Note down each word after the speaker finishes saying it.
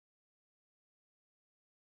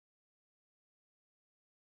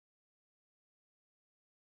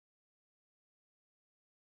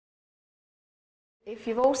If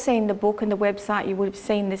you've all seen the book and the website, you would have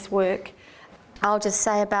seen this work. I'll just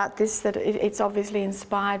say about this that it's obviously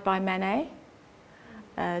inspired by Manet,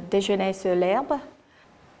 Déjeuner sur l'herbe.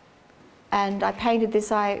 And I painted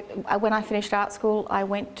this, when I finished art school, I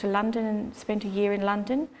went to London and spent a year in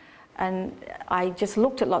London. And I just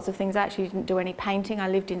looked at lots of things. I actually didn't do any painting. I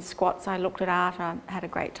lived in squats, I looked at art, I had a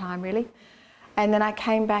great time really. And then I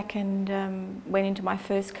came back and went into my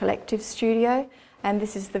first collective studio. And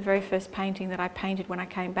this is the very first painting that I painted when I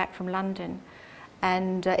came back from London.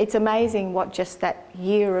 And it's amazing what just that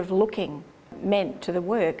year of looking meant to the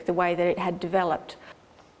work, the way that it had developed.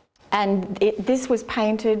 And this was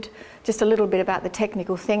painted, just a little bit about the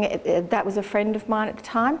technical thing, that was a friend of mine at the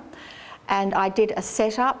time. And I did a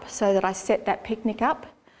setup so that I set that picnic up.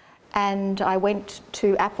 And I went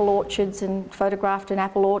to apple orchards and photographed an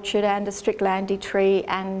apple orchard and a Stricklandy tree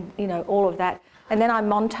and, you know, all of that. And then I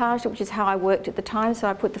montaged it, which is how I worked at the time, so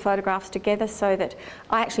I put the photographs together so that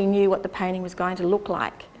I actually knew what the painting was going to look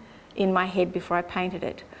like in my head before I painted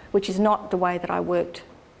it, which is not the way that I worked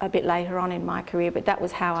a bit later on in my career, but that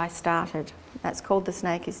was how I started. That's called The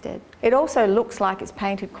Snake is Dead. It also looks like it's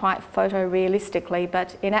painted quite photorealistically,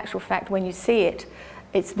 but in actual fact, when you see it,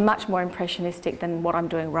 it's much more impressionistic than what I'm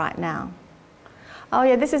doing right now. Oh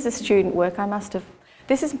yeah, this is a student work.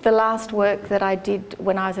 This is the last work that I did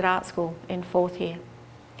when I was at art school in fourth year.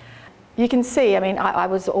 You can see, I mean, I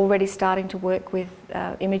was already starting to work with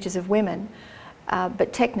images of women,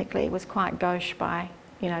 but technically it was quite gauche by,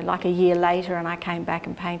 you know, like a year later, and I came back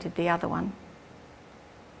and painted the other one.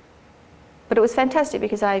 But it was fantastic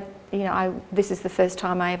because this is the first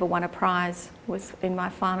time I ever won a prize, was in my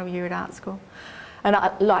final year at art school. And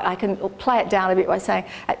I can play it down a bit by saying,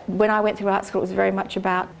 when I went through art school, it was very much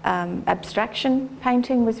about abstraction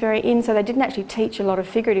painting was very in, so they didn't actually teach a lot of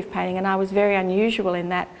figurative painting, and I was very unusual in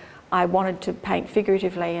that I wanted to paint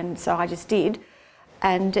figuratively, and so I just did.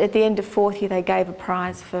 And at the end of fourth year, they gave a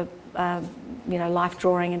prize for you know, life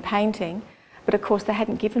drawing and painting, but of course they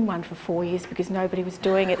hadn't given one for 4 years because nobody was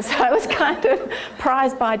doing it, so it was kind of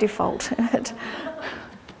prize by default.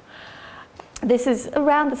 This is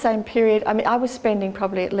around the same period. I mean, I was spending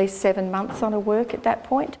probably at least 7 months on a work at that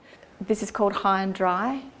point. This is called High and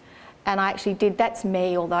Dry, and I actually did, that's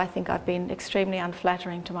me, although I think I've been extremely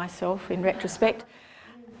unflattering to myself in retrospect.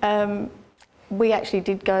 We actually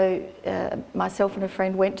did go, myself and a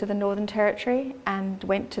friend went to the Northern Territory and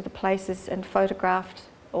went to the places and photographed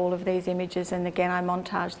all of these images, and again I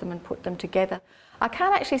montaged them and put them together. I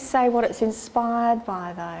can't actually say what it's inspired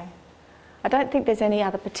by though. I don't think there's any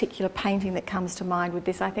other particular painting that comes to mind with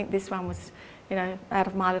this. I think this one was, you know, out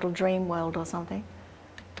of my little dream world or something.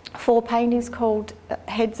 4 paintings called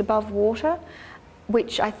Heads Above Water,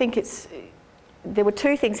 which I think there were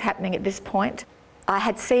 2 things happening at this point. I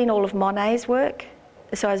had seen all of Monet's work,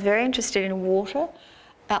 so I was very interested in water.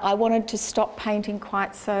 I wanted to stop painting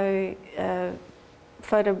quite so it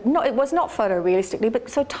was not photorealistically, but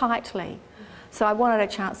so tightly. So I wanted a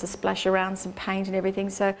chance to splash around some paint and everything,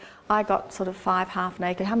 so I got sort of 5 half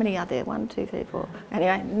naked. How many are there? 1, 2, 3, 4.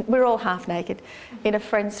 Anyway, we're all half naked in a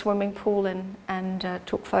friend's swimming pool and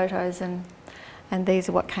took photos, and these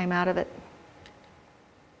are what came out of it.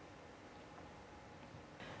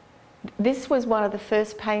 This was one of the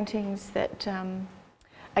first paintings that,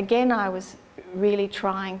 again, I was really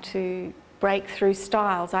trying to break through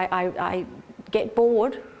styles. I get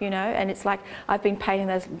bored, you know, and it's like I've been painting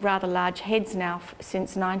those rather large heads now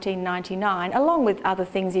since 1999, along with other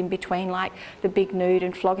things in between, like the big nude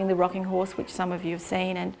and flogging the rocking horse, which some of you have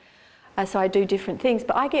seen, and so I do different things,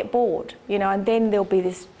 but I get bored, you know, and then there'll be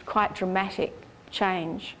this quite dramatic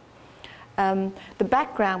change. The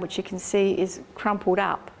background, which you can see, is crumpled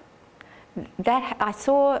up. I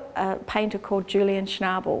saw a painter called Julian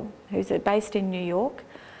Schnabel, who's based in New York.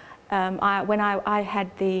 When I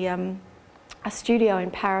had a studio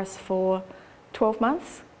in Paris for 12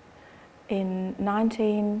 months in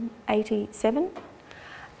 1987,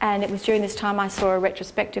 and it was during this time I saw a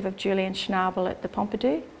retrospective of Julian Schnabel at the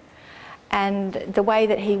Pompidou, and the way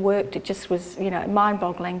that he worked, it just was, you know,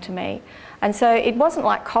 mind-boggling to me. And so it wasn't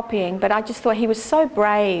like copying, but I just thought he was so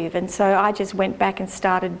brave, and so I just went back and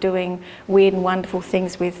started doing weird and wonderful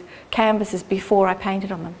things with canvases before I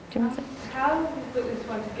painted on them. Do you want to say? How did you put this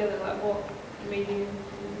one together? Like what medium?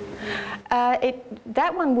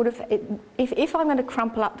 That one would have, if I'm going to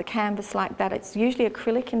crumple up the canvas like that, it's usually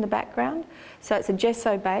acrylic in the background, so it's a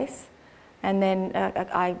gesso base, and then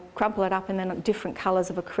I crumple it up and then different colours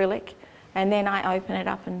of acrylic, and then I open it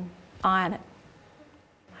up and iron it.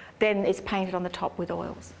 Then it's painted on the top with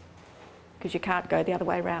oils, because you can't go the other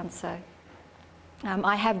way around. So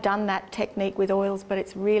I have done that technique with oils, but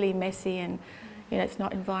it's really messy, and You know, it's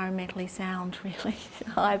not environmentally sound really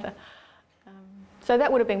either. So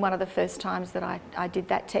that would have been one of the first times that I did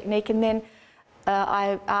that technique. And then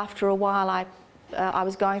after a while I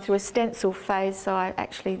was going through a stencil phase, so I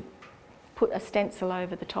actually put a stencil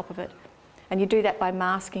over the top of it. And you do that by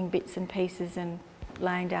masking bits and pieces and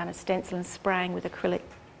laying down a stencil and spraying with acrylic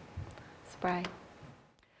spray.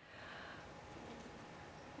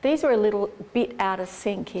 These are a little bit out of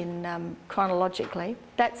sync in chronologically.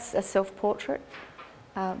 That's a self-portrait,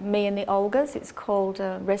 me and the Olgas. It's called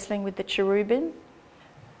Wrestling with the Cherubim.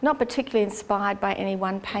 Not particularly inspired by any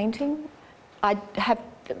one painting. I have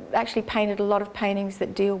actually painted a lot of paintings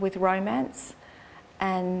that deal with romance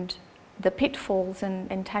and the pitfalls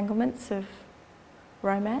and entanglements of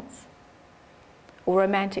romance, or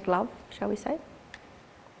romantic love, shall we say.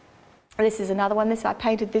 This is another one. I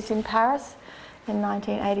painted this in Paris in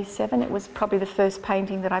 1987. It was probably the first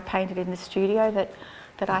painting that I painted in the studio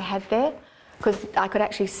that I had there, because I could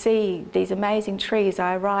actually see these amazing trees.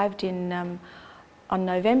 I arrived in on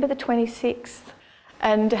November the 26th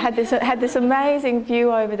and had this amazing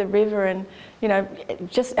view over the river, and you know,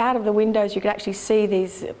 just out of the windows you could actually see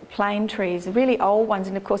these plane trees, really old ones,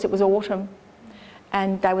 and of course it was autumn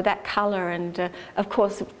and they were that colour, and of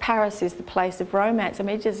course Paris is the place of romance. I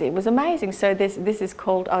mean, it was amazing. So this is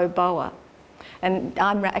called Au Boa, and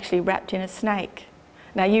I'm actually wrapped in a snake.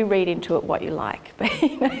 Now you read into it what you like, but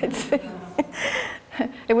you know,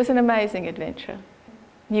 it was an amazing adventure.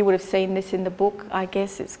 You would have seen this in the book, I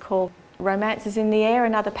guess. It's called Romance is in the Air,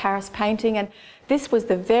 another Paris painting, and this was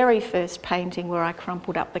the very first painting where I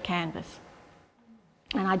crumpled up the canvas.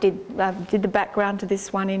 And I did the background to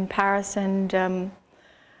this one in Paris and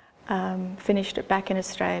finished it back in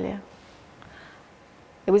Australia.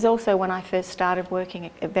 It was also when I first started working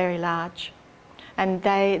at Very Large, and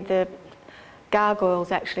the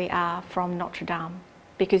gargoyles actually are from Notre Dame,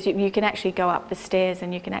 because you can actually go up the stairs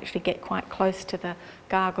and you can actually get quite close to the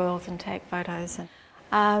gargoyles and take photos.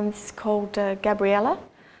 It's called Gabriella.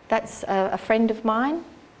 That's a friend of mine.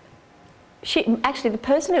 Actually, the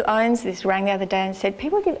person who owns this rang the other day and said,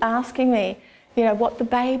 people keep asking me, you know, what the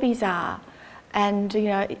babies are. And, you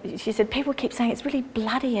know, she said, people keep saying it's really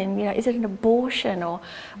bloody and, you know, is it an abortion or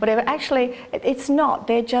whatever. Actually, it's not.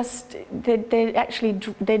 They're just,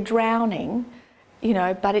 they're drowning. You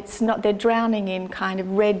know, but it's not, they're drowning in kind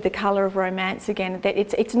of red, the colour of romance again.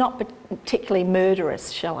 It's not particularly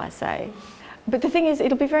murderous, shall I say. But the thing is,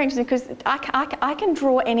 it'll be very interesting because I can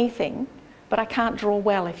draw anything, but I can't draw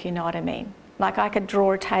well, if you know what I mean. Like I could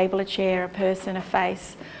draw a table, a chair, a person, a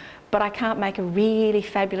face, but I can't make a really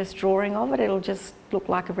fabulous drawing of it. It'll just look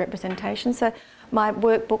like a representation. So my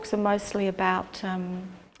workbooks are mostly about,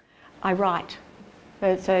 I write.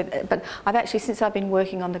 But I've actually, since I've been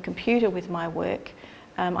working on the computer with my work,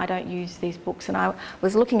 I don't use these books. And I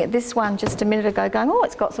was looking at this one just a minute ago going, oh,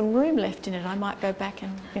 it's got some room left in it. I might go back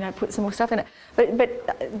and, you know, put some more stuff in it.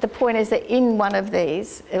 But the point is that in one of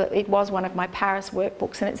these, it was one of my Paris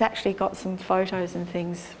workbooks, and it's actually got some photos and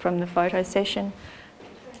things from the photo session.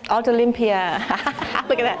 Odd Olympia,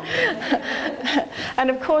 look at that. And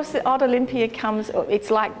of course, the Odd Olympia comes, it's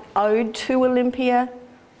like Ode to Olympia,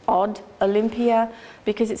 Odd Olympia,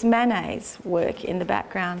 because it's Manet's work in the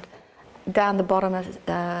background. Down the bottom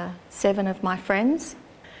are 7 of my friends,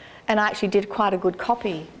 and I actually did quite a good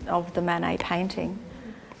copy of the Manet painting,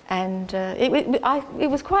 and it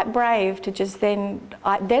was quite brave to just then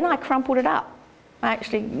I crumpled it up. I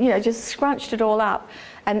actually, you know, just scrunched it all up,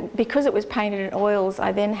 and because it was painted in oils,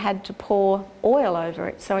 I then had to pour oil over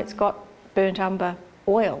it, so it's got burnt umber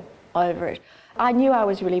oil over it. I knew I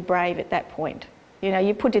was really brave at that point. You know,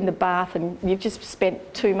 you put in the bath and you've just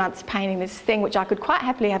spent 2 months painting this thing, which I could quite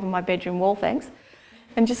happily have on my bedroom wall, thanks,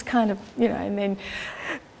 and just kind of, you know, and then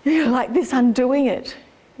you're like this undoing it,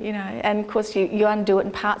 you know, and of course you undo it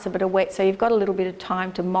and parts of it are wet, so you've got a little bit of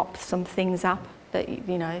time to mop some things up that,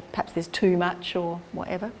 you know, perhaps there's too much or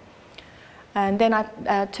whatever. And then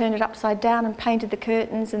I turned it upside down and painted the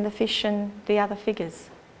curtains and the fish and the other figures.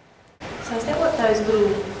 So is that what those little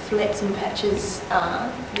flats and patches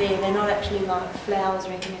are? They're not actually like flowers or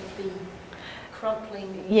anything, it's the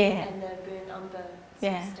crumpling and the burnt umber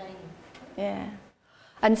staining. Yeah.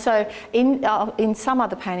 And so in some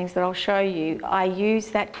other paintings that I'll show you, I use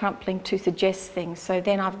that crumpling to suggest things. So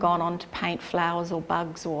then I've gone on to paint flowers or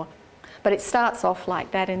bugs or... But it starts off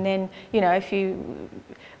like that, and then, you know,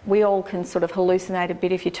 we all can sort of hallucinate a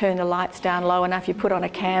bit. If you turn the lights down low enough, you put on a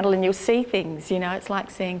candle and you'll see things, you know, it's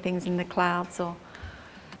like seeing things in the clouds. Or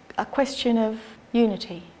a question of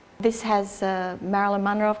unity. This has Marilyn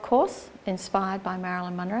Monroe, of course, inspired by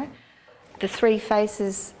Marilyn Monroe. The 3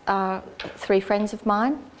 faces are 3 friends of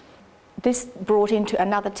mine. this brought into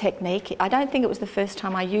another technique. I don't think it was the first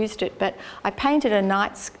time I used it, but I painted a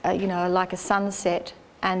night, you know, like a sunset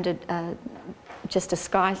and just a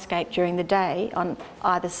skyscape during the day on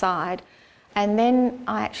either side, and then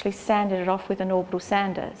I actually sanded it off with an orbital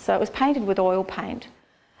sander. So it was painted with oil paint,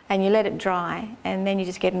 and you let it dry, and then you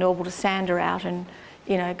just get an orbital sander out and,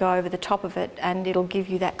 you know, go over the top of it, and it'll give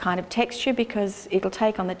you that kind of texture because it'll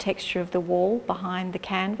take on the texture of the wall behind the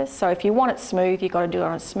canvas. So if you want it smooth, you've got to do it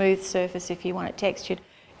on a smooth surface. If you want it textured,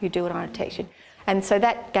 you do it on a textured. And so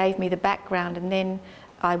that gave me the background, and then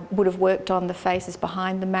I would have worked on the faces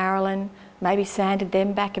behind the Marilyn, maybe sanded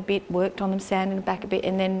them back a bit, worked on them, sanded them back a bit,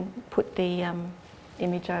 and then put the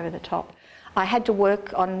image over the top. I had to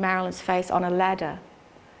work on Marilyn's face on a ladder.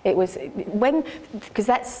 It was, because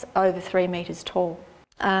that's over 3 metres tall.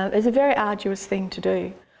 It's a very arduous thing to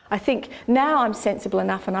do. I think now I'm sensible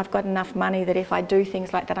enough and I've got enough money that if I do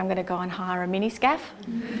things like that, I'm going to go and hire a mini scaff,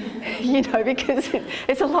 you know, because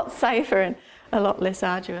it's a lot safer and a lot less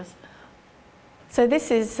arduous. So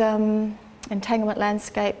this is Entanglement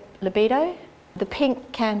Landscape Libido. The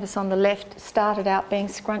pink canvas on the left started out being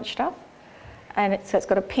scrunched up, and so it's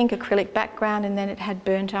got a pink acrylic background, and then it had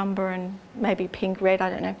burnt umber and maybe pink red, I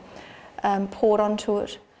don't know, poured onto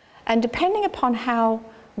it. And depending upon how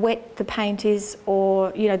wet the paint is,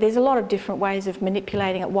 or, you know, there's a lot of different ways of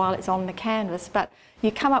manipulating it while it's on the canvas, but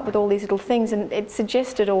you come up with all these little things, and it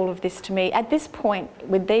suggested all of this to me. At this point,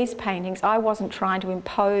 with these paintings, I wasn't trying to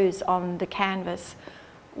impose on the canvas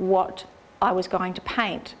what I was going to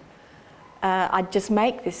paint. I'd just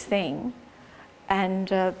make this thing and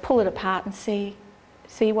pull it apart and see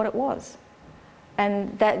what it was.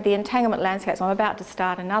 And that the entanglement landscapes, I'm about to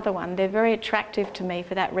start another one, they're very attractive to me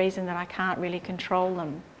for that reason, that I can't really control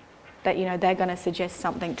them. That, you know, they're going to suggest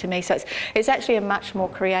something to me. So it's actually a much more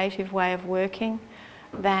creative way of working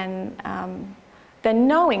than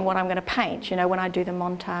knowing what I'm going to paint, you know, when I do the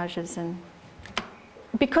montages. And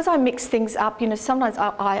because I mix things up, you know, sometimes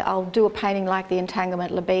I'll do a painting like the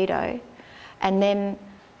Entanglement Libido, and then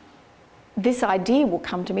this idea will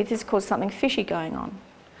come to me. This is called something fishy going on.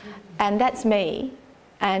 And that's me,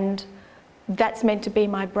 and that's meant to be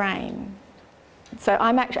my brain. So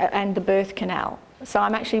I'm actually, and the birth canal. So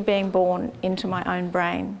I'm actually being born into my own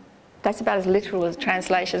brain. That's about as literal as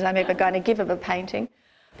translation as I'm ever going to give of a painting.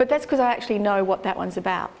 But that's because I actually know what that one's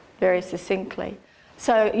about, very succinctly.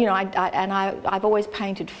 So, you know, I've always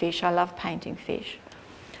painted fish. I love painting fish.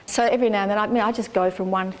 So every now and then, I just go from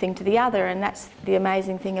one thing to the other, and that's the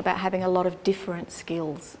amazing thing about having a lot of different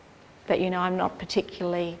skills. That, you know, I'm not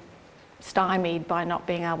particularly stymied by not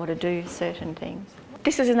being able to do certain things.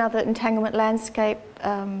 This is another entanglement landscape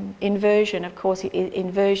inversion. Of course,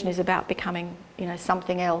 inversion is about becoming, you know,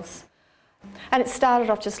 something else. And it started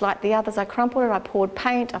off just like the others. I crumpled it, I poured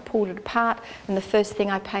paint, I pulled it apart, and the first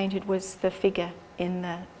thing I painted was the figure in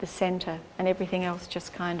the centre, and everything else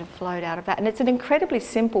just kind of flowed out of that. And it's an incredibly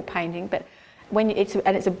simple painting, but when it's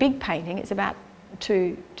a big painting, it's about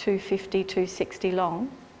 250, 260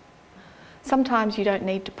 long. Sometimes you don't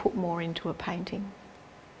need to put more into a painting.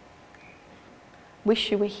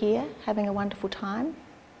 Wish you were here, having a wonderful time.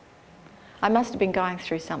 I must have been going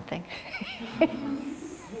through something.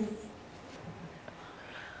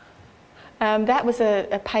 That was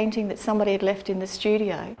a painting that somebody had left in the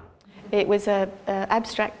studio. It was an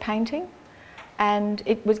abstract painting, and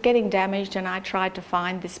it was getting damaged, and I tried to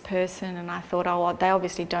find this person, and I thought, oh, well, they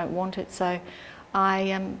obviously don't want it, so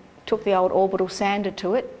I took the old orbital sander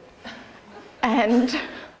to it and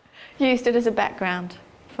used it as a background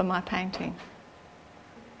for my painting.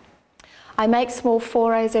 I make small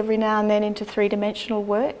forays every now and then into three-dimensional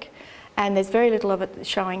work, and there's very little of it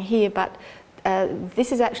showing here, but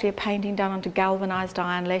this is actually a painting done onto galvanised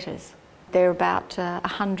iron letters. They're about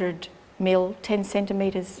 100 mil, 10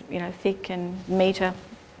 centimetres, you know, thick and metre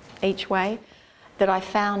each way, that I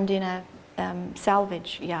found in a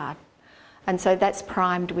salvage yard. And so that's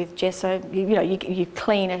primed with gesso. You know, you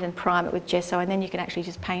clean it and prime it with gesso, and then you can actually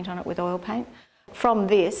just paint on it with oil paint. From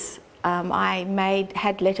this, I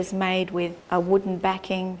had letters made with a wooden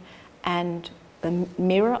backing and a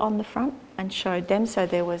mirror on the front, and showed them. So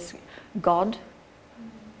there was God,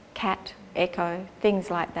 cat, echo, things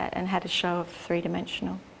like that, and had a show of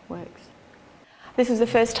three-dimensional works. This was the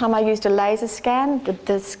first time I used a laser scan.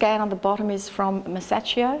 The scan on the bottom is from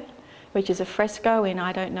Masaccio, which is a fresco in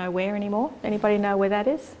I don't know where anymore. Anybody know where that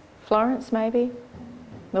is? Florence, maybe?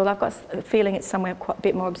 Well, I've got a feeling it's somewhere quite a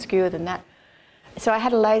bit more obscure than that. So I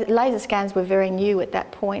had laser scans were very new at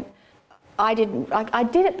that point. I did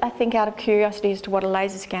it, I think, out of curiosity as to what a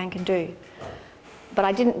laser scan can do. But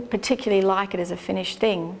I didn't particularly like it as a finished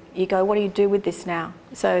thing. You go, what do you do with this now?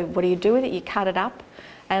 So what do you do with it? You cut it up,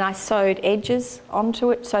 and I sewed edges onto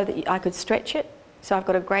it so that I could stretch it. So I've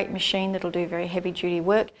got a great machine that'll do very heavy duty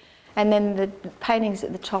work. And then the paintings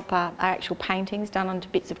at the top are actual paintings done onto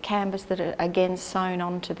bits of canvas that are again sewn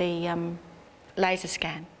onto the laser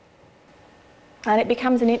scan. And it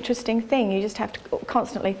becomes an interesting thing. You just have to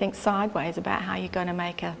constantly think sideways about how you're going to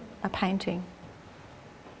make a painting.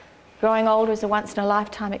 Growing older is a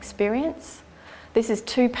once-in-a-lifetime experience. This is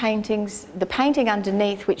two paintings. The painting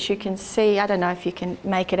underneath, which you can see, I don't know if you can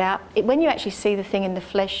make it out. When you actually see the thing in the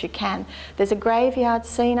flesh, you can. There's a graveyard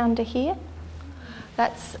scene under here.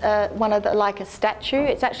 That's one of the, like a statue.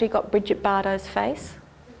 It's actually got Bridget Bardot's face,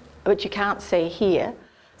 which you can't see here.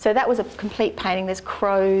 So that was a complete painting. There's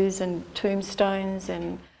crows and tombstones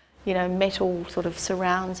and, you know, metal sort of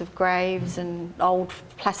surrounds of graves and old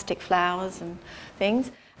plastic flowers and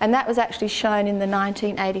things. And that was actually shown in the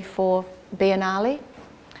 1984 Biennale,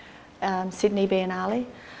 Sydney Biennale,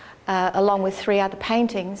 along with 3 other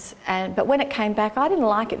paintings. But when it came back, I didn't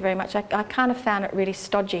like it very much. I kind of found it really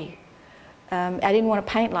stodgy. I didn't want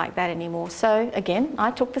to paint like that anymore. So again, I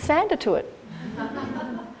took the sander to it.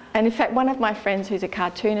 And in fact, one of my friends who's a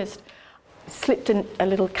cartoonist slipped a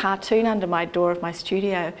little cartoon under my door of my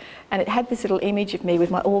studio, and it had this little image of me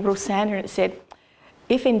with my orbital sander, and it said,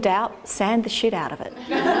 "If in doubt, sand the shit out of it."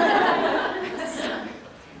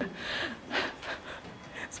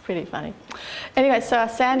 It's pretty funny. Anyway, so I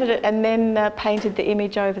sanded it and then painted the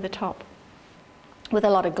image over the top with a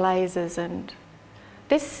lot of glazes. And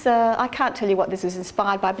this, I can't tell you what this was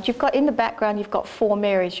inspired by, but you've got in the background, you've got 4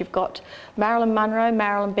 Marys. You've got Marilyn Monroe,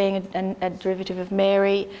 Marilyn being a derivative of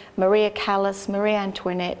Mary, Maria Callas, Marie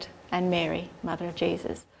Antoinette, and Mary, Mother of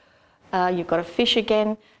Jesus. You've got a fish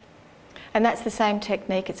again, and that's the same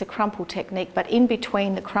technique. It's a crumple technique, but in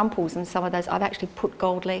between the crumples and some of those, I've actually put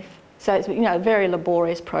gold leaf. So it's, you know, a very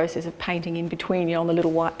laborious process of painting in between, you know, on the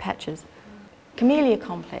little white patches. Camellia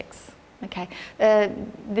complex. Okay,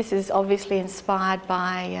 this is obviously inspired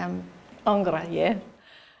by Ingres, yeah,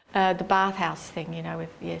 the bathhouse thing, you know,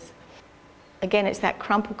 with, yes. Again, it's that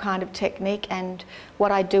crumple kind of technique, and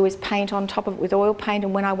what I do is paint on top of it with oil paint,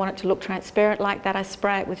 and when I want it to look transparent like that, I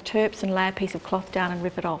spray it with terps and lay a piece of cloth down and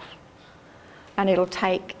rip it off. And it'll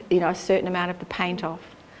take, you know, a certain amount of the paint off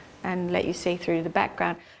and let you see through to the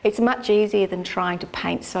background. It's much easier than trying to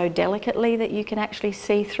paint so delicately that you can actually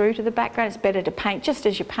see through to the background. It's better to paint just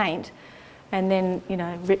as you paint, and then, you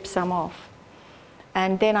know, rip some off.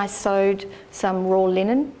 And then I sewed some raw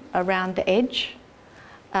linen around the edge,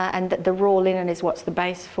 and the raw linen is what's the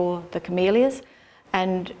base for the camellias.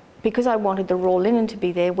 And because I wanted the raw linen to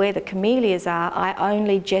be there where the camellias are, I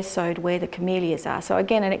only gessoed where the camellias are. So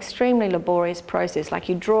again, an extremely laborious process. Like,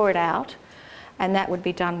 you draw it out, and that would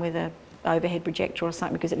be done with an overhead projector or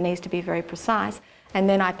something, because it needs to be very precise. And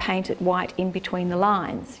then I paint it white in between the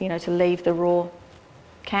lines, you know, to leave the raw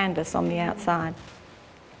canvas on the outside.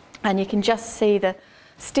 And you can just see the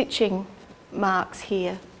stitching marks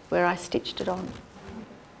here where I stitched it on.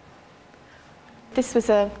 This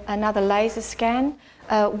was another laser scan.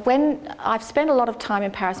 When I've spent a lot of time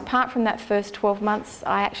in Paris, apart from that first 12 months,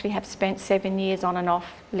 I actually have spent 7 years on and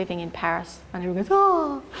off living in Paris. And everyone goes,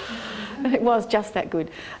 oh! And it was just that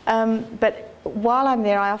good. But while I'm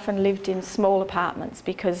there, I often lived in small apartments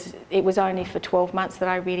because it was only for 12 months that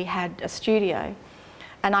I really had a studio.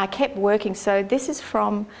 And I kept working. So this is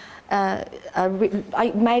from,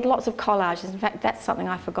 I made lots of collages. In fact, that's something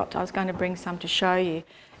I forgot. I was going to bring some to show you.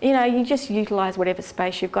 You know, you just utilise whatever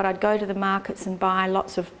space you've got. I'd go to the markets and buy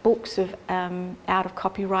lots of books of out of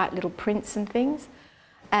copyright little prints and things,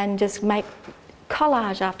 and just make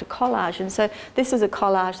collage after collage. And so this was a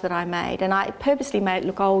collage that I made, and I purposely made it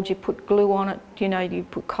look old. You put glue on it, you know, you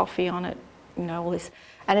put coffee on it, you know, all this.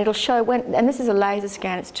 And it'll show when, and this is a laser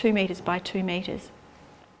scan, it's 2 metres by 2 metres.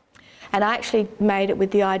 And I actually made it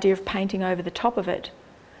with the idea of painting over the top of it,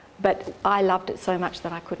 but I loved it so much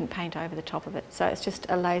that I couldn't paint over the top of it. So it's just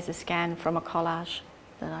a laser scan from a collage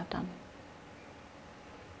that I've done.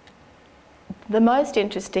 The most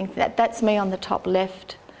interesting, that's me on the top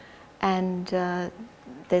left, and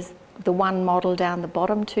there's the one model down the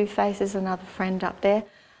bottom, 2 faces, another friend up there.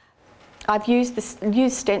 I've used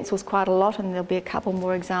stencils quite a lot, and there'll be a couple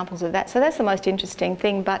more examples of that. So that's the most interesting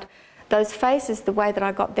thing. But those faces, the way that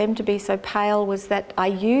I got them to be so pale was that I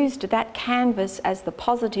used that canvas as the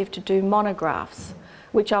positive to do monographs,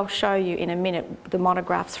 which I'll show you in a minute, the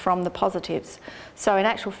monographs from the positives. So in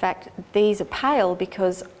actual fact, these are pale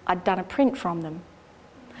because I'd done a print from them.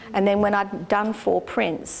 And then when I'd done 4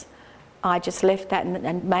 prints, I just left that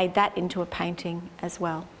and made that into a painting as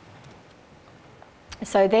well.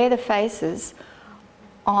 So they're the faces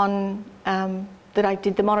on that I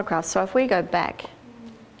did the monographs. So if we go back,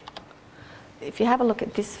 if you have a look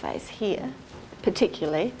at this face here,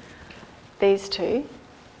 particularly, these two,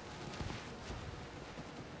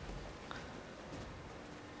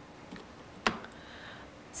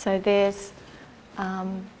 so there's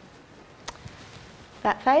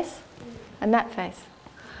that face and that face.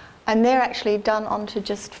 And they're actually done onto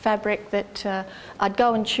just fabric that I'd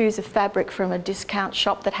go and choose a fabric from a discount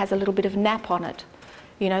shop that has a little bit of nap on it,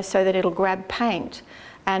 you know, so that it'll grab paint.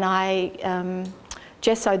 And I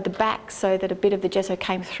gessoed the back so that a bit of the gesso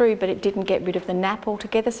came through, but it didn't get rid of the nap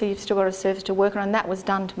altogether, so you've still got a surface to work on, and that was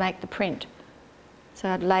done to make the print. So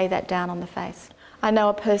I'd lay that down on the face. I know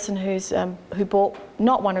a person who bought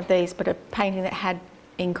not one of these, but a painting that had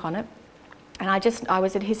ink on it. And I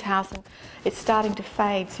was at his house and it's starting to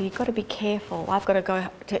fade, so you've got to be careful. I've got to go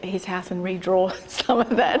to his house and redraw some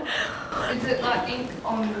of that. Is it like ink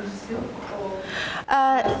on the silk or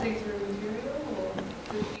see-through material? Or?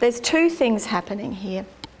 There's two things happening here.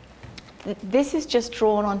 This is just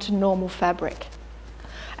drawn onto normal fabric.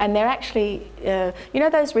 And they're actually, you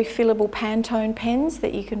know those refillable Pantone pens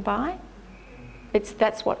that you can buy?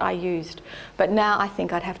 That's what I used. But now I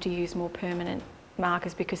think I'd have to use more permanent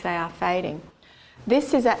markers because they are fading.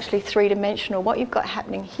 This is actually three-dimensional. What you've got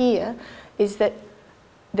happening here is that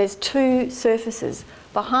there's two surfaces.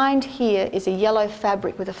 Behind here is a yellow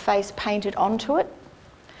fabric with a face painted onto it,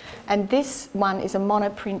 and this one is a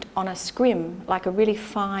monoprint on a scrim, like a really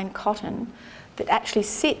fine cotton, that actually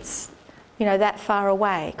sits, you know, that far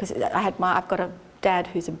away, because I've got a dad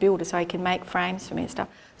who's a builder, so he can make frames for me and stuff.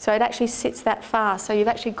 So it actually sits that far, so you've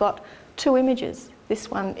actually got two images.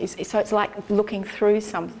 This one is, so it's like looking through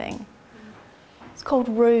something. It's called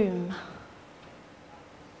Room.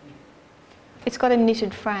 It's got a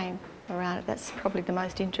knitted frame around it. That's probably the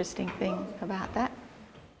most interesting thing about that.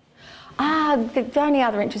 The only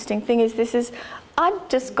other interesting thing is I've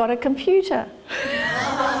just got a computer.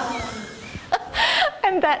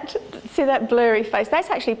 And see that blurry face? That's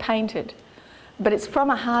actually painted. But it's from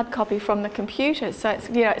a hard copy from the computer, so it's,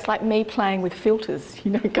 you know, it's like me playing with filters, you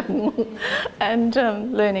know, and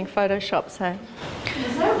learning Photoshop. So,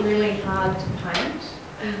 is that really hard to paint?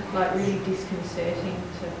 Like really disconcerting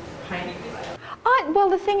to paint? Well,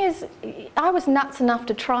 the thing is, I was nuts enough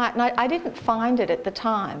to try it, and I didn't find it at the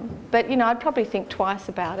time. But you know, I'd probably think twice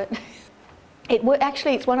about it.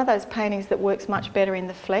 Actually, it's one of those paintings that works much better in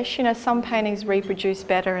the flesh. You know, some paintings reproduce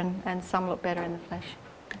better, and some look better in the flesh.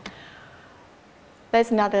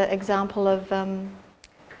 There's another example of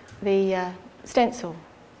the stencil.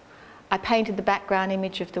 I painted the background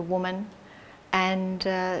image of the woman and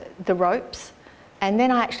the ropes, and then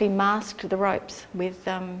I actually masked the ropes with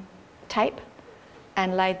tape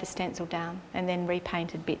and laid the stencil down and then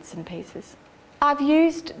repainted bits and pieces. I've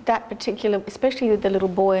used that particular, especially with the little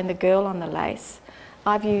boy and the girl on the lace,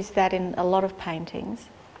 I've used that in a lot of paintings.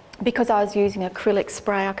 Because I was using acrylic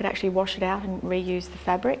spray, I could actually wash it out and reuse the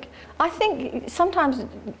fabric. I think sometimes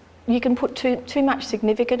you can put too much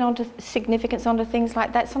significance onto things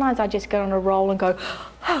like that. Sometimes I just go on a roll and go,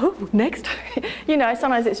 oh, next. You know,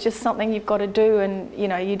 sometimes it's just something you've got to do, and you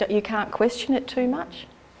know, you can't question it too much.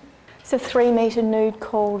 It's a 3-metre nude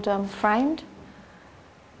called Framed.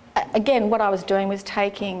 Again, what I was doing was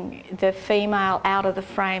taking the female out of the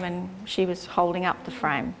frame, and she was holding up the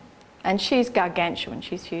frame. And she's gargantuan,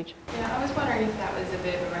 she's huge. Yeah, I was wondering if that was a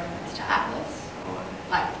bit of a reference to Atlas, or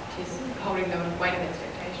like she's holding the weight of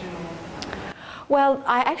expectation, or... Well,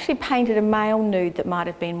 I actually painted a male nude that might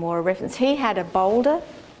have been more a reference. He had a boulder,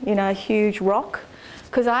 you know, a huge rock,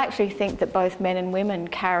 because I actually think that both men and women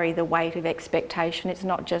carry the weight of expectation. It's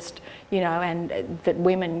not just, you know, and that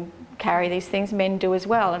women carry these things, men do as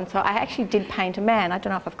well. And so I actually did paint a man. I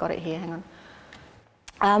don't know if I've got it here, hang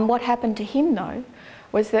on. What happened to him though,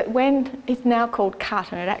 was that when, it's now called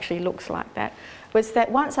cut and it actually looks like that, was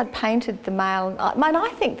that once I'd painted the male, I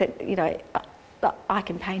think that, you know, I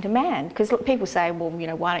can paint a man, because people say, well, you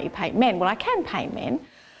know, why don't you paint men? Well, I can paint men,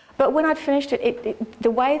 but when I'd finished it,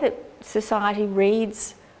 the way that society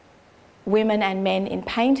reads women and men in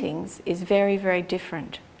paintings is very, very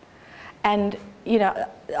different. And, you know,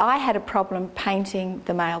 I had a problem painting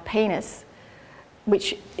the male penis,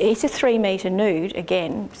 which is a 3-metre nude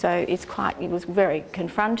again, so it was very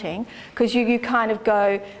confronting, because you kind of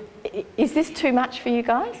go, is this too much for you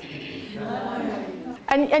guys? No.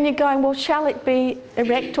 And you're going, well, shall it be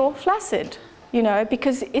erect or flaccid? You know,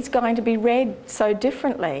 because it's going to be read so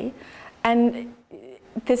differently, and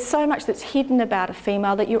there's so much that's hidden about a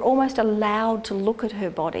female that you're almost allowed to look at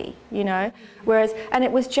her body, you know, whereas, and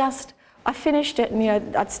it was just, I finished it and, you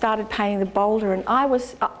know, I'd started painting the boulder, and I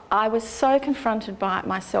was so confronted by it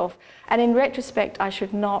myself. And in retrospect, I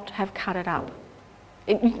should not have cut it up.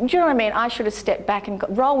 Do you know what I mean? I should have stepped back and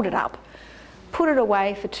rolled it up. put it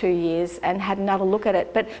away for 2 years and had another look at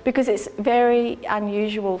it, but because it's very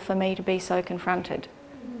unusual for me to be so confronted,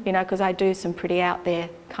 you know, because I do some pretty out there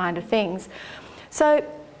kind of things. So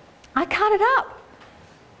I cut it up.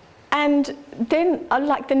 And then,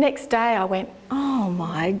 like the next day, I went, oh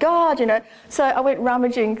my God, you know. So I went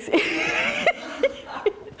rummaging.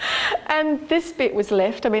 And this bit was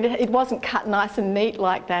left. I mean, it wasn't cut nice and neat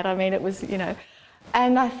like that. I mean, it was, you know.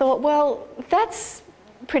 And I thought, well, that's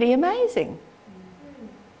pretty amazing.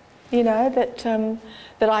 You know,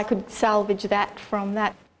 that I could salvage that from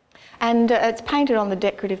that. And it's painted on the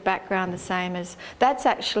decorative background the same as, that's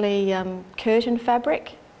actually curtain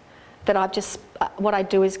fabric that I've just, what I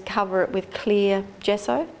do is cover it with clear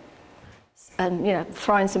gesso and, you know,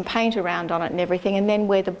 throwing some paint around on it and everything. And then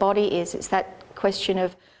where the body is, it's that question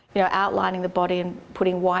of, you know, outlining the body and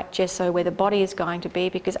putting white gesso where the body is going to be,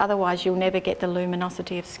 because otherwise you'll never get the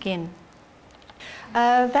luminosity of skin.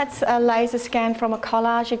 That's a laser scan from a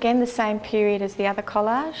collage, again the same period as the other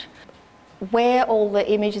collage. Where all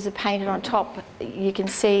the images are painted on top, you can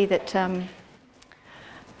see that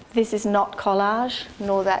this is not collage,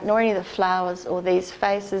 nor that, nor any of the flowers or these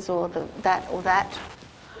faces or that or that.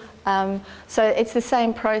 So it's the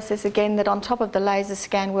same process again, that on top of the laser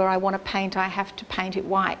scan where I want to paint, I have to paint it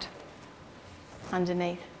white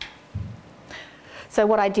underneath. So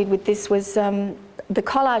what I did with this was, the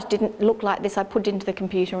collage didn't look like this. I put it into the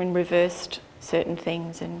computer and reversed certain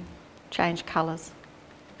things and changed colours.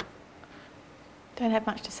 Don't have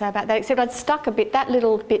much to say about that, except I'd stuck a bit, that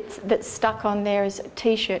little bit that's stuck on there is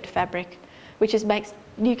t-shirt fabric, which is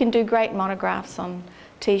you can do great monographs on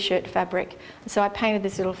t-shirt fabric. So I painted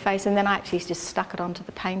this little face and then I actually just stuck it onto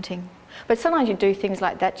the painting. But sometimes you do things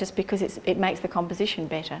like that just because it makes the composition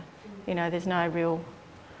better. You know, there's no real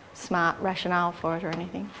smart rationale for it or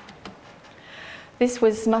anything. This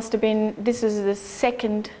was the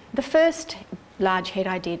first large head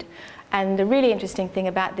I did. And the really interesting thing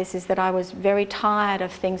about this is that I was very tired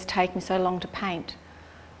of things taking so long to paint.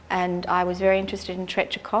 And I was very interested in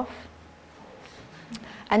Tretyakov.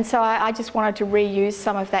 And so I just wanted to reuse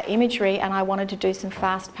some of that imagery, and I wanted to do some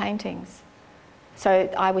fast paintings. So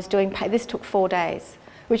I was doing, this took 4 days,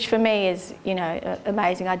 which for me is, you know,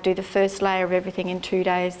 amazing. I'd do the first layer of everything in 2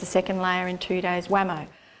 days, the second layer in 2 days, whammo.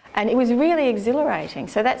 And it was really exhilarating.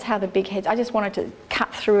 So that's how the big heads, I just wanted to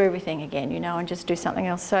cut through everything again, you know, and just do something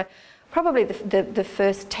else. So probably the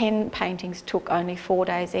first 10 paintings took only 4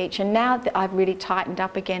 days each. And now that I've really tightened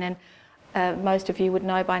up again, and most of you would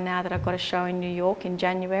know by now that I've got a show in New York in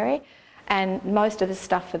January, and most of the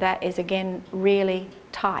stuff for that is again really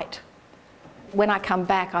tight. When I come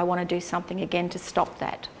back, I want to do something again to stop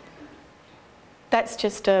that. That's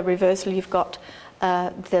just a reversal. You've got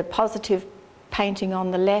the positive painting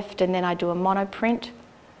on the left, and then I do a monoprint.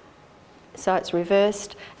 So it's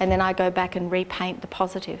reversed, and then I go back and repaint the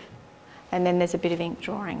positive. And then there's a bit of ink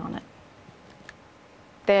drawing on it.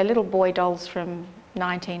 They're little boy dolls from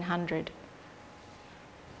 1900.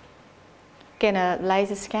 Again, a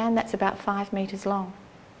laser scan, that's about 5 metres long.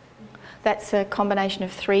 That's a combination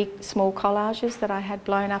of 3 small collages that I had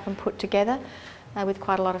blown up and put together with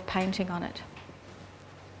quite a lot of painting on it.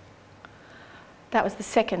 That was the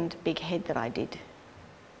second big head that I did.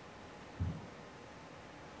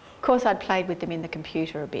 Of course, I'd played with them in the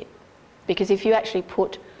computer a bit, because if you actually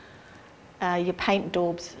put your paint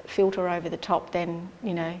daubs filter over the top, then,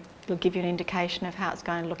 you know, it'll give you an indication of how it's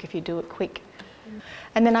going to look if you do it quick.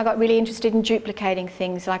 And then I got really interested in duplicating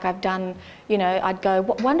things, like I've done, you know, I'd go,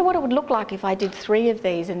 wonder what it would look like if I did 3 of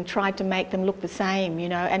these and tried to make them look the same, you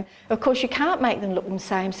know. And of course you can't make them look the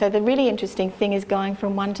same, so the really interesting thing is going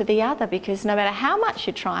from one to the other, because no matter how much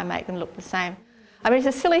you try and make them look the same, I mean, it's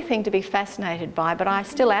a silly thing to be fascinated by, but I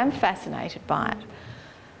still am fascinated by it.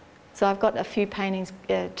 So I've got a few paintings,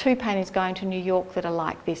 2 paintings going to New York that are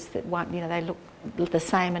like this, that one, you know, they look the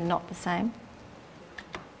same and not the same.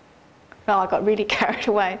 Well, I got really carried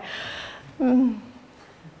away.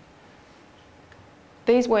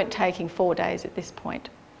 These weren't taking 4 days at this point.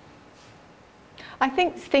 I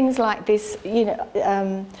think things like this, you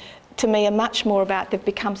know, to me are much more about, they've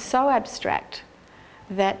become so abstract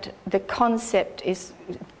that the concept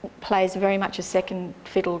plays very much a second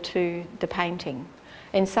fiddle to the painting.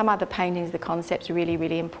 In some other paintings, the concept's really,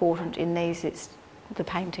 really important. In these, it's the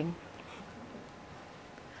painting.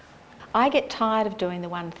 I get tired of doing the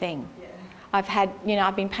one thing.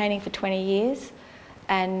 I've been painting for 20 years,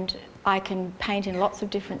 and I can paint in lots of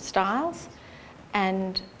different styles,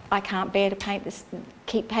 and I can't bear to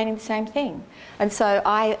keep painting the same thing. And so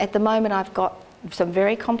at the moment, I've got some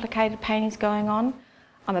very complicated paintings going on.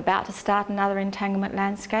 I'm about to start another entanglement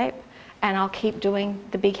landscape, and I'll keep doing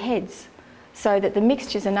the big heads. so that the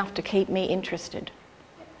mixture's enough to keep me interested.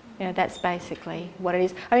 You know, that's basically what it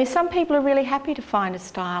is. I mean, some people are really happy to find a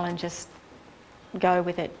style and just go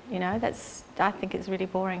with it, you know. I think it's really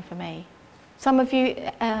boring for me. Some of you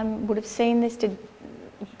would have seen this. Did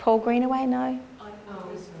Paul Greenaway know?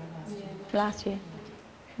 Last year.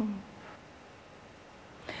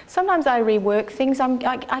 Sometimes I rework things.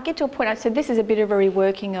 I get to a point, so this is a bit of a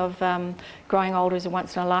reworking of Growing Older is a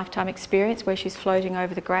Once in a Lifetime experience, where she's floating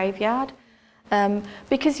over the graveyard.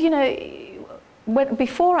 Because, you know,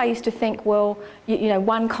 before I used to think, well, you know,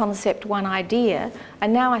 one concept, one idea,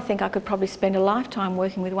 and now I think I could probably spend a lifetime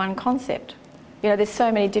working with one concept. You know, there's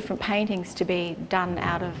so many different paintings to be done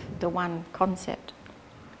out of the one concept.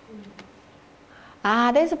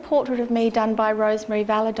 There's a portrait of me done by Rosemary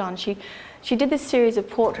Valadon. She did this series of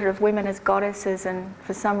portrait of women as goddesses, and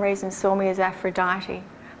for some reason saw me as Aphrodite.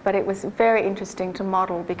 But it was very interesting to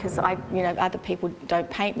model because you know, other people don't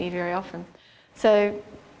paint me very often. So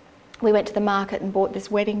we went to the market and bought this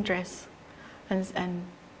wedding dress, and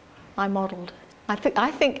I modelled. I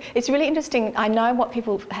think it's really interesting. I know what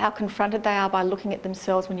people, how confronted they are by looking at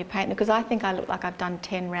themselves when you paint them, because I think I look like I've done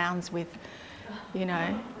 10 rounds with, you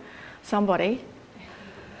know, somebody.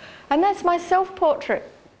 And that's my self-portrait.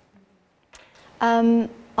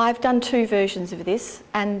 I've done 2 versions of this,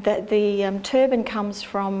 and the turban comes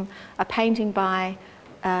from a painting by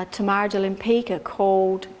Tamara de Lempicka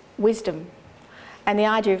called Wisdom. And the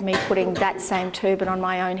idea of me putting that same turban on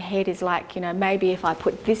my own head is like, you know, maybe if I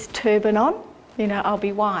put this turban on, you know, I'll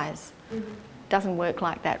be wise. Doesn't work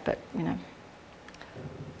like that, but, you know.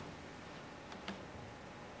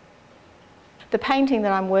 The painting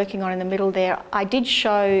that I'm working on in the middle there, I did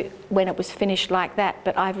show when it was finished like that,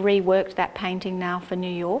 but I've reworked that painting now for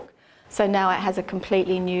New York. So now it has a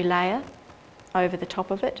completely new layer over the top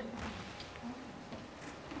of it.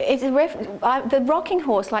 It's the rocking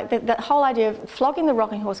horse, like the whole idea of flogging the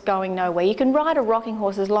rocking horse going nowhere. You can ride a rocking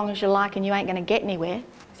horse as long as you like and you ain't going to get anywhere,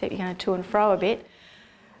 except you're going to to and fro a bit.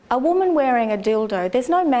 A woman wearing a dildo, there's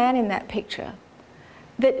no man in that picture.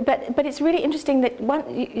 But it's really interesting that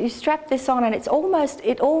you strap this on and it's almost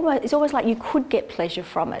like you could get pleasure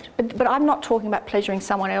from it. But I'm not talking about pleasuring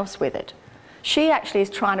someone else with it. She actually is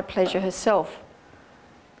trying to pleasure herself.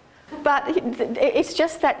 But it's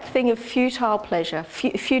just that thing of futile pleasure,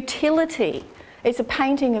 futility. It's a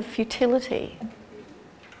painting of futility.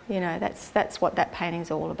 You know, that's what that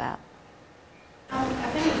painting's all about. I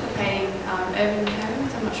think it's the painting Urban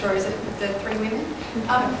Terms. I'm not sure, is it the 3 women?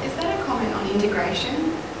 Is that a comment on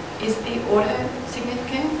integration? Is the order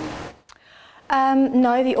significant?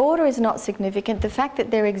 No, the order is not significant. The fact that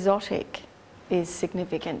they're exotic is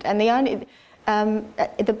significant. And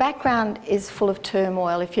the background is full of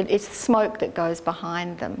turmoil. It's smoke that goes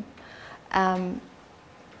behind them.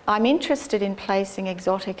 I'm interested in placing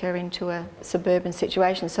exotica into a suburban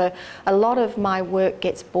situation. So a lot of my work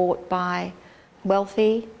gets bought by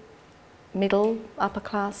wealthy, middle, upper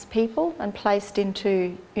class people and placed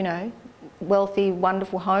into, you know, wealthy,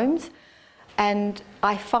 wonderful homes. And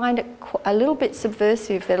I find it a little bit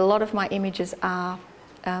subversive that a lot of my images are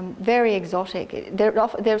very exotic.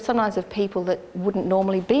 They're sometimes of people that wouldn't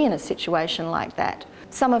normally be in a situation like that.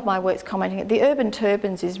 Some of my work's commenting, the urban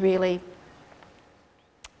turbans is really,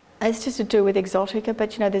 it's just to do with exotica,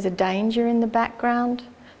 but you know, there's a danger in the background.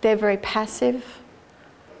 They're very passive.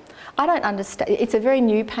 I don't understand, it's a very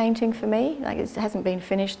new painting for me, like it hasn't been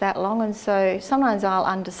finished that long, and so sometimes I'll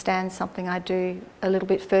understand something I do a little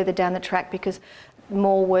bit further down the track because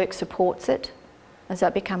more work supports it, and so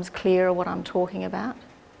it becomes clearer what I'm talking about.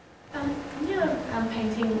 In your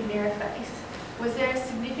painting Mirror Face, was there a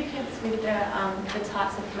significance with the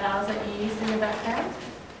types of flowers that you used in the background?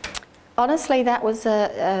 Honestly, that was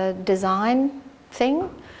a design thing.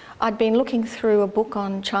 I'd been looking through a book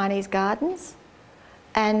on Chinese gardens,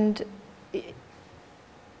 and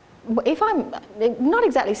if I'm not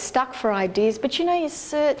exactly stuck for ideas, but you know, you're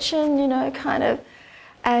searching, you know, kind of,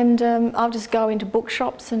 and I'll just go into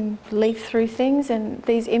bookshops and leaf through things, and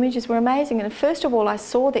these images were amazing. And first of all, I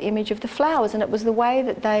saw the image of the flowers, and it was the way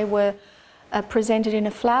that they were presented in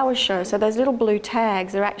a flower show. So those little blue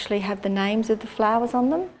tags actually have the names of the flowers on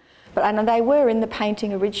them. And they were in the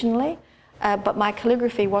painting originally, but my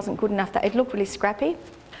calligraphy wasn't good enough. It looked really scrappy.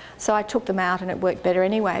 So I took them out and it worked better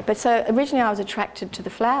anyway. But so originally I was attracted to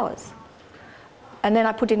the flowers. And then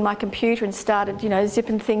I put in my computer and started, you know,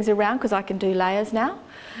 zipping things around because I can do layers now.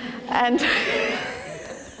 And,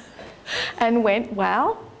 and went,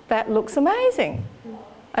 wow, that looks amazing.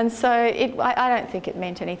 And so I don't think it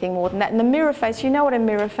meant anything more than that. And the mirror face, you know what a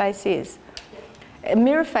mirror face is? A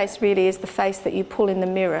mirror face really is the face that you pull in the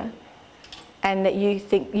mirror and that you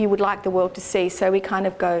think you would like the world to see. So we kind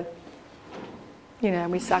of go you know,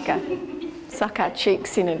 and we suck our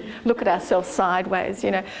cheeks in and look at ourselves sideways,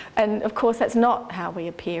 you know. And of course that's not how we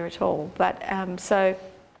appear at all. But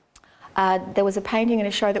there was a painting in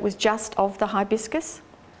a show that was just of the hibiscus,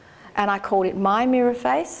 and I called it My Mirror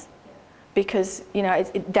Face, because, you know,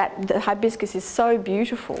 that the hibiscus is so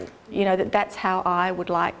beautiful, you know, that's how I would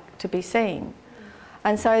like to be seen.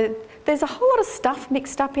 And so there's a whole lot of stuff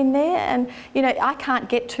mixed up in there, and, you know, I can't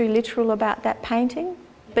get too literal about that painting,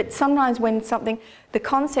 but sometimes when the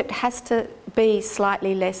concept has to be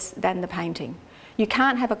slightly less than the painting. You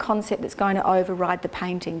can't have a concept that's going to override the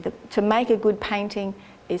painting. To make a good painting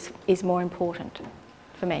is more important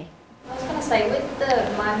for me. I was going to say, with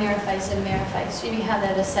the My Mirror Face and Mirror Face, you know how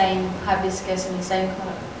they're the same hibiscus in the same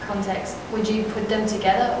context. Would you put them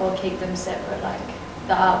together or keep them separate? Like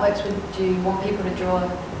the artworks, would you want people to draw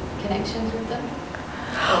connections with them?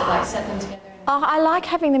 Or like set them together? I like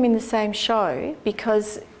having them in the same show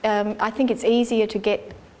because I think it's easier to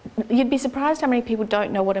get. You'd be surprised how many people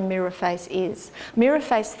don't know what a mirror face is. Mirror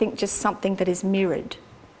face think just something that is mirrored,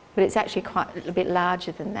 but it's actually quite a bit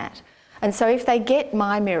larger than that. And so if they get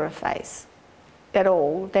My Mirror Face at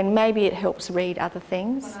all, then maybe it helps read other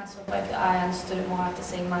things. When I saw both, I understood it more after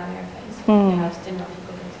seeing My Mirror Face. I just didn't know if you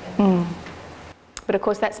put them together. But of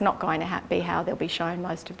course that's not going to be how they'll be shown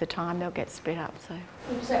most of the time. They'll get split up. So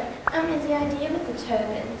is the idea with the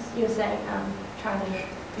turbans, you were saying trying to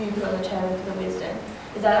put on the turban for the wisdom,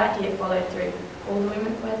 is that idea followed through all the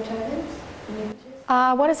women who wear the turbans in your pictures?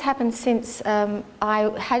 What has happened since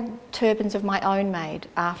I had turbans of my own made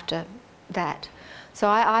after that. So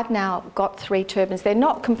I've now got 3 turbans. They're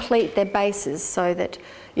not complete, they're bases, so that,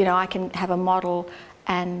 you know, I can have a model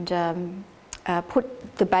and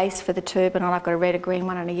put the base for the turban on. I've got a red, a green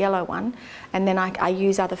one and a yellow one, and then I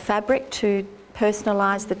use other fabric to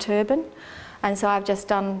personalise the turban. And so I've just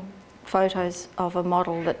done photos of a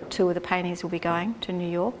model that 2 of the paintings will be going to New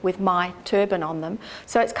York with my turban on them.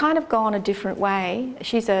 So it's kind of gone a different way.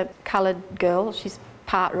 She's a coloured girl, she's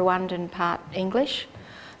part Rwandan, part English.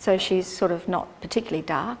 So she's sort of not particularly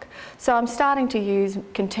dark. So I'm starting to use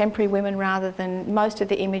contemporary women rather than most of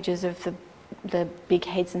the images of the big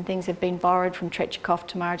heads and things have been borrowed from Tretyakov,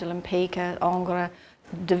 Tamara Pica, Ingres,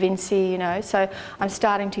 Da Vinci, you know. So I'm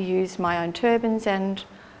starting to use my own turbans and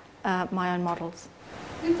my own models.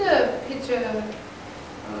 With the picture,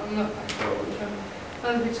 I'm not quite sure which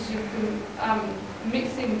one of the pictures you've been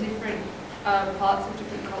mixing different parts of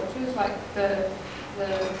different cultures, like the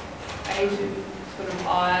Asian sort of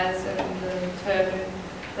eyes and the turban.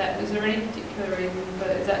 Was there any particular reason for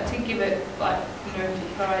that? Is that to give it, like, you know,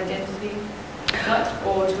 particular identity,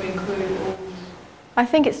 or to include all? I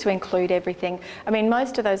think it's to include everything. I mean,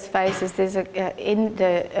 most of those faces, there's in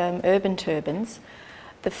the urban turbans,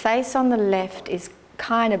 the face on the left is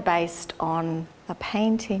kind of based on a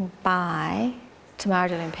painting by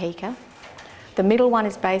Tamara Pica. The middle one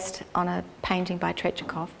is based on a painting by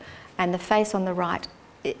Tretyakov, and the face on the right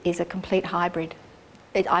is a complete hybrid.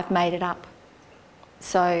 I've made it up.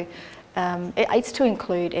 So it's to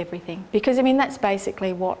include everything, because I mean that's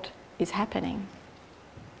basically what is happening,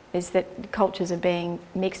 is that cultures are being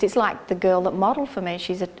mixed. It's like the girl that modelled for me.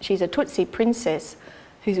 She's a Tutsi princess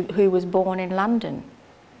who was born in London.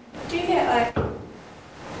 Do you get like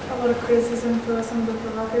a lot of criticism for some of the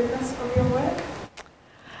provocativeness of your work?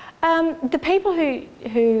 The people who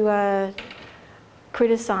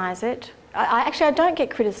criticise it, I don't get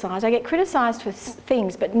criticised. I get criticised for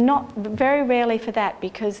things, but very rarely for that,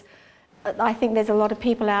 because I think there's a lot of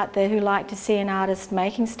people out there who like to see an artist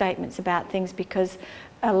making statements about things, because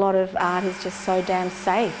a lot of art is just so damn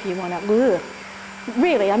safe. You want to,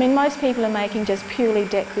 really, I mean, most people are making just purely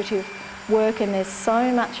decorative work, and there's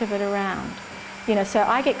so much of it around. You know, so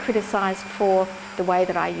I get criticised for the way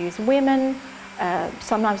that I use women.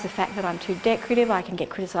 Sometimes the fact that I'm too decorative. I can get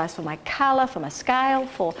criticised for my colour, for my scale,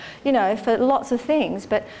 for, you know, for lots of things.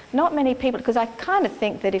 But not many people, because I kind of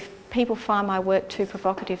think that if people find my work too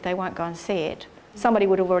provocative, they won't go and see it. Somebody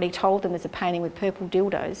would have already told them there's a painting with purple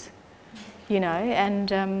dildos, you know,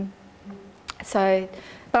 and so,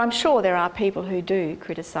 but I'm sure there are people who do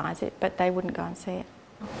criticise it, but they wouldn't go and see it.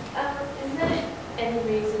 Is there any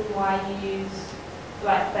reason why you use,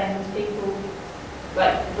 like, famous people?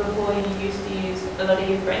 Like, before you used to use a lot of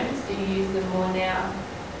your friends, do you use them more now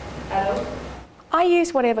at all? I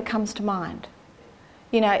use whatever comes to mind.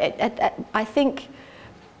 You know, I think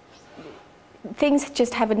things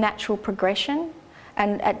just have a natural progression,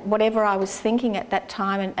 and at whatever I was thinking at that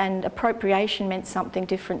time, and appropriation meant something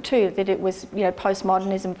different too, that it was, you know,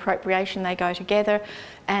 postmodernism, appropriation, they go together,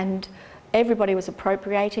 and everybody was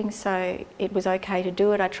appropriating, so it was okay to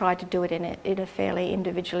do it. I tried to do it in a fairly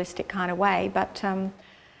individualistic kind of way, but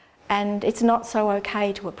and it's not so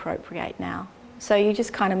okay to appropriate now. So you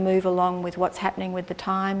just kind of move along with what's happening with the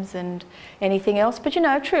times and anything else. But you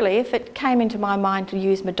know, truly, if it came into my mind to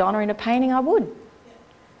use Madonna in a painting, I would.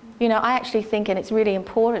 You know, I actually think, and it's really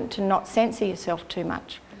important to not censor yourself too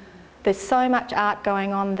much. There's so much art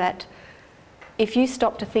going on that if you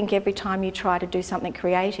stop to think every time you try to do something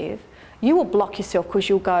creative, you will block yourself because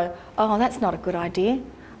you'll go, oh, that's not a good idea.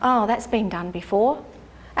 Oh, that's been done before.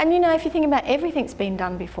 And you know, if you think about it, everything's been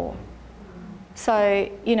done before. So,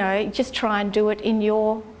 you know, just try and do it in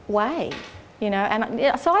your way, you know.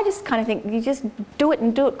 And so I just kind of think you just do it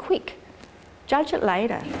and do it quick. Judge it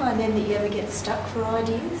later. Do you find then that you ever get stuck for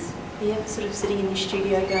ideas? Are you ever sort of sitting in your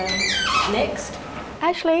studio going, next?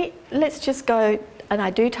 Actually, let's just go, and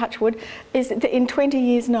I do touch wood, is that in 20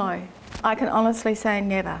 years, no. I can honestly say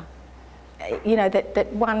never. You know,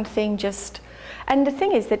 that one thing just... And the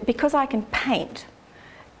thing is that because I can paint,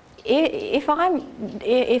 if I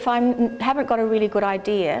haven't got a really good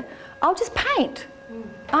idea, I'll just paint.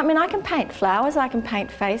 I mean, I can paint flowers, I can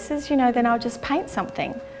paint faces, you know, then I'll just paint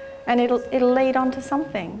something and it'll lead on to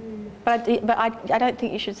something. But I don't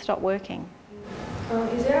think you should stop working.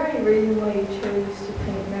 Is there any reason why you chose to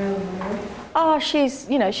paint Marilyn Monroe? Oh, she's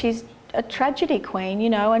a tragedy queen, you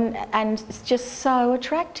know, and it's just so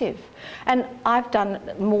attractive. And I've done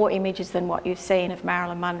more images than what you've seen of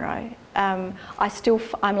Marilyn Monroe. I'm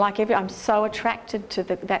so attracted to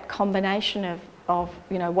that combination of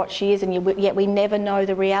you know, what she is, and yet we never know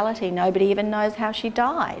the reality. Nobody even knows how she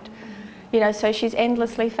died. You know, so she's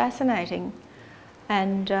endlessly fascinating.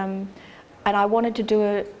 And I wanted to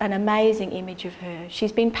do an amazing image of her.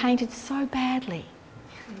 She's been painted so badly,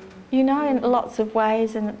 you know, in lots of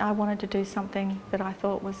ways, and I wanted to do something that I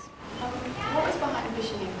thought was... What was behind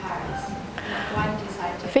fishing in Paris? Why did you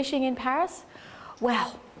decide to... Fishing in Paris?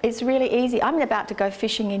 Well, it's really easy. I'm about to go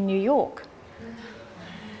fishing in New York.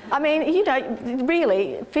 I mean, you know,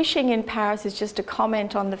 really, fishing in Paris is just a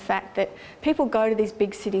comment on the fact that people go to these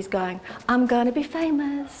big cities going, I'm going to be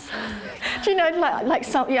famous. Do you know, like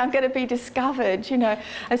something, I'm going to be discovered, you know.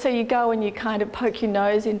 And so you go and you kind of poke your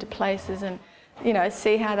nose into places and, you know,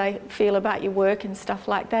 see how they feel about your work and stuff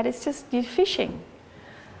like that. It's just, you're fishing.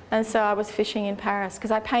 And so I was fishing in Paris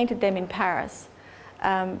because I painted them in Paris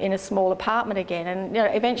in a small apartment again. And, you know,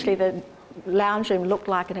 eventually the lounge room looked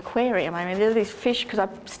like an aquarium. I mean, there are these fish, because I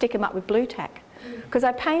stick them up with blue tack. Because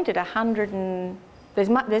I painted 100 and... There's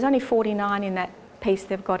only 49 in that piece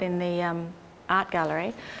they've got in the art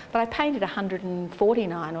gallery, but I painted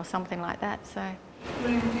 149 or something like that, so... What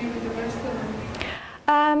did you do with the rest of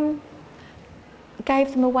them?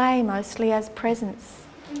 Gave them away mostly as presents.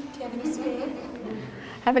 Do you have any spare?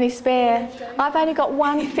 Have any spare? I've only got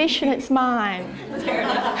one fish and it's mine.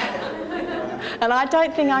 And I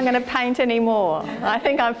don't think I'm going to paint anymore. I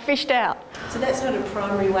think I'm fished out. So that's not a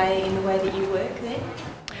primary way in the way that you work then?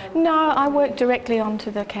 No, I work directly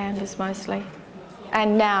onto the canvas mostly,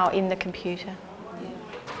 and now in the computer.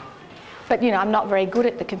 But you know, I'm not very good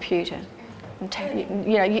at the computer. I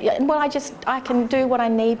can do what I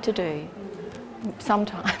need to do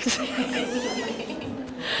sometimes.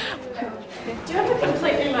 Do you ever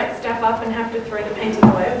completely stuff up and have to throw the painting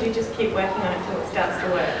away, or do you just keep working on it until it starts to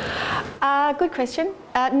work? Good question.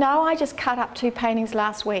 No, I just cut up 2 paintings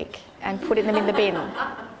last week and put them in the bin.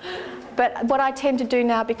 But what I tend to do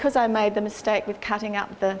now, because I made the mistake with cutting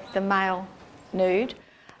up the male nude,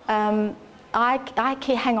 I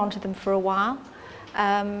hang on to them for a while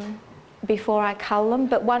before I cull them.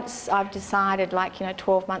 But once I've decided,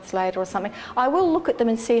 12 months later or something, I will look at them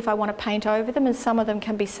and see if I want to paint over them, and some of them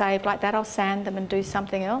can be saved like that. I'll sand them and do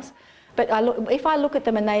something else. But if I look at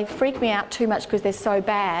them and they freak me out too much because they're so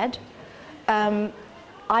bad,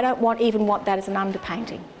 I don't even want that as an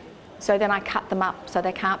underpainting. So then I cut them up so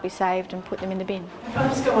they can't be saved and put them in the bin. I've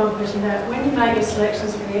just got one question there. When you make your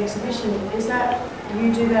selections for the exhibition, is that,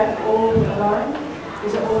 you do that all alone?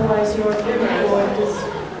 Is it always your opinion, or does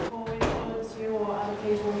Paul influence you or other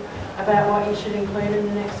people about what you should include in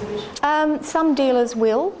an exhibition? Some dealers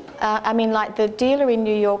will. I mean, like the dealer in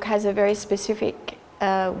New York has a very specific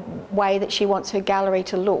way that she wants her gallery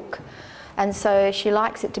to look. And so she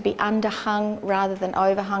likes it to be underhung rather than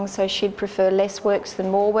overhung, so she'd prefer less works than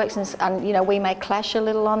more works, and you know, we may clash a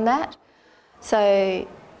little on that. So,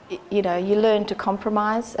 you know, you learn to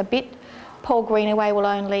compromise a bit. Paul Greenaway will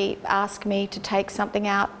only ask me to take something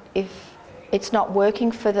out if it's not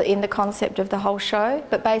working in the concept of the whole show,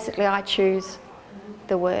 but basically I choose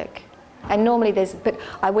the work. And normally but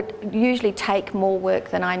I would usually take more work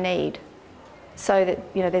than I need, so that,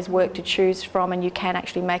 you know, there's work to choose from and you can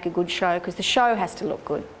actually make a good show, because the show has to look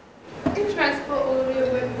good. You can transport all of your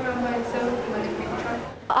work around by yourself, like a big truck?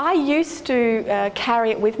 I used to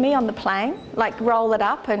carry it with me on the plane, like roll it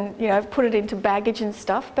up and, you know, put it into baggage and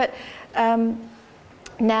stuff, but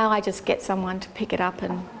now I just get someone to pick it up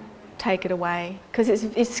and take it away, because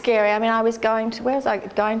it's scary. I mean, I was going to, where was I?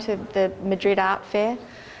 Going to the Madrid Art Fair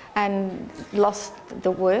and lost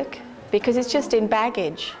the work because it's just in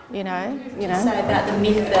baggage, you know. Say about the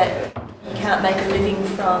myth that you can't make a living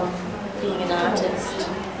from being an artist.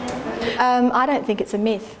 I don't think it's a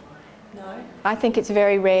myth. No? I think it's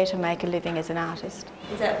very rare to make a living as an artist.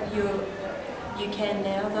 Is that you can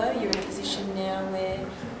now though? You're in a position now where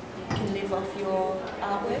you can live off your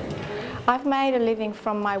artwork? I've made a living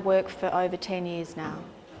from my work for over 10 years now.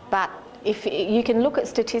 But if you can look at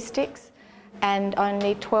statistics, and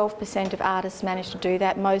only 12% of artists manage to do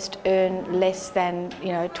that. Most earn less than, you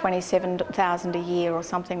know, $27,000 a year or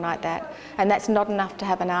something like that. And that's not enough to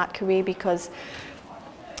have an art career, because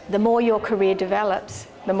the more your career develops,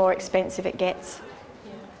 the more expensive it gets.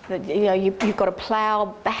 You know, you've got to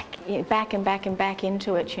plough back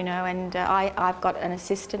into it, you know. And I've got an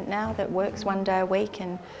assistant now that works 1 day a week,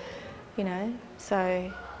 and you know,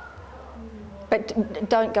 so. But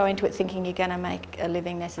don't go into it thinking you're going to make a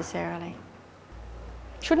living necessarily.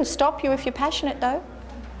 Shouldn't stop you if you're passionate, though.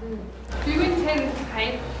 Do you intend to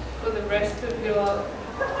paint for the rest of your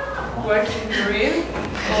working career,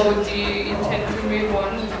 or do you intend to move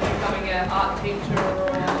on to becoming an art teacher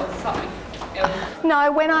or something else?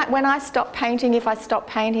 No, when I stop painting, if I stop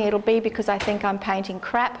painting, it'll be because I think I'm painting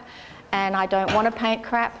crap and I don't want to paint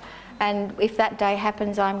crap. And if that day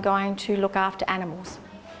happens, I'm going to look after animals.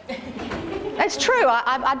 It's true.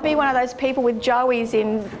 I'd be one of those people with joeys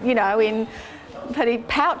in, you know, in bloody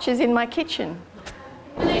pouches in my kitchen.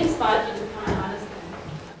 What inspired you to become an artist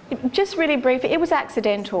then? Just really briefly, it was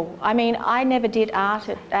accidental. I mean, I never did art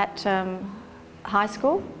at high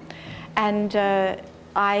school, and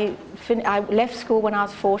I left school when I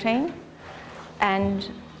was 14,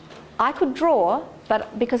 and I could draw,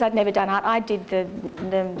 but because I'd never done art, I did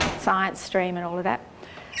the science stream and all of that.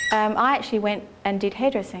 I actually went and did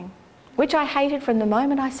hairdressing, which I hated from the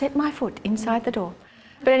moment I set my foot inside the door.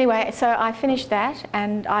 But anyway, so I finished that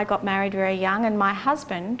and I got married very young, and my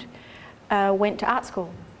husband went to art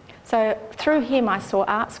school. So through him I saw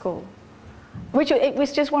art school, which it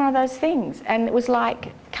was just one of those things, and it was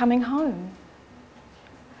like coming home.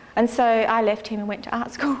 And so I left him and went to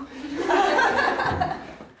art school.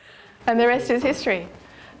 And the rest is history.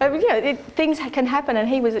 But, you know, things can happen, and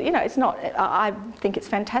he was, you know, it's not, I think it's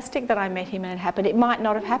fantastic that I met him and it happened. It might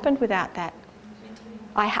not have happened without that.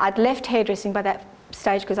 I'd left hairdressing by that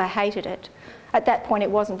stage because I hated it. At that point it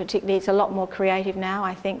wasn't particularly, it's a lot more creative now,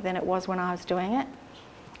 I think, than it was when I was doing it.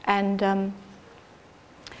 And,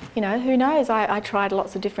 you know, who knows, I tried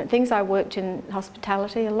lots of different things. I worked in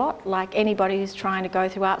hospitality a lot. Like anybody who's trying to go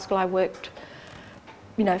through art school, I worked,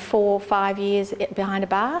 you know, 4 or 5 years behind a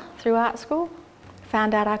bar through art school.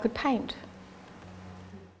 Found out I could paint.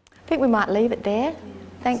 I think we might leave it there.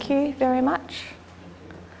 Thank you very much.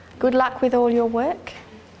 Good luck with all your work.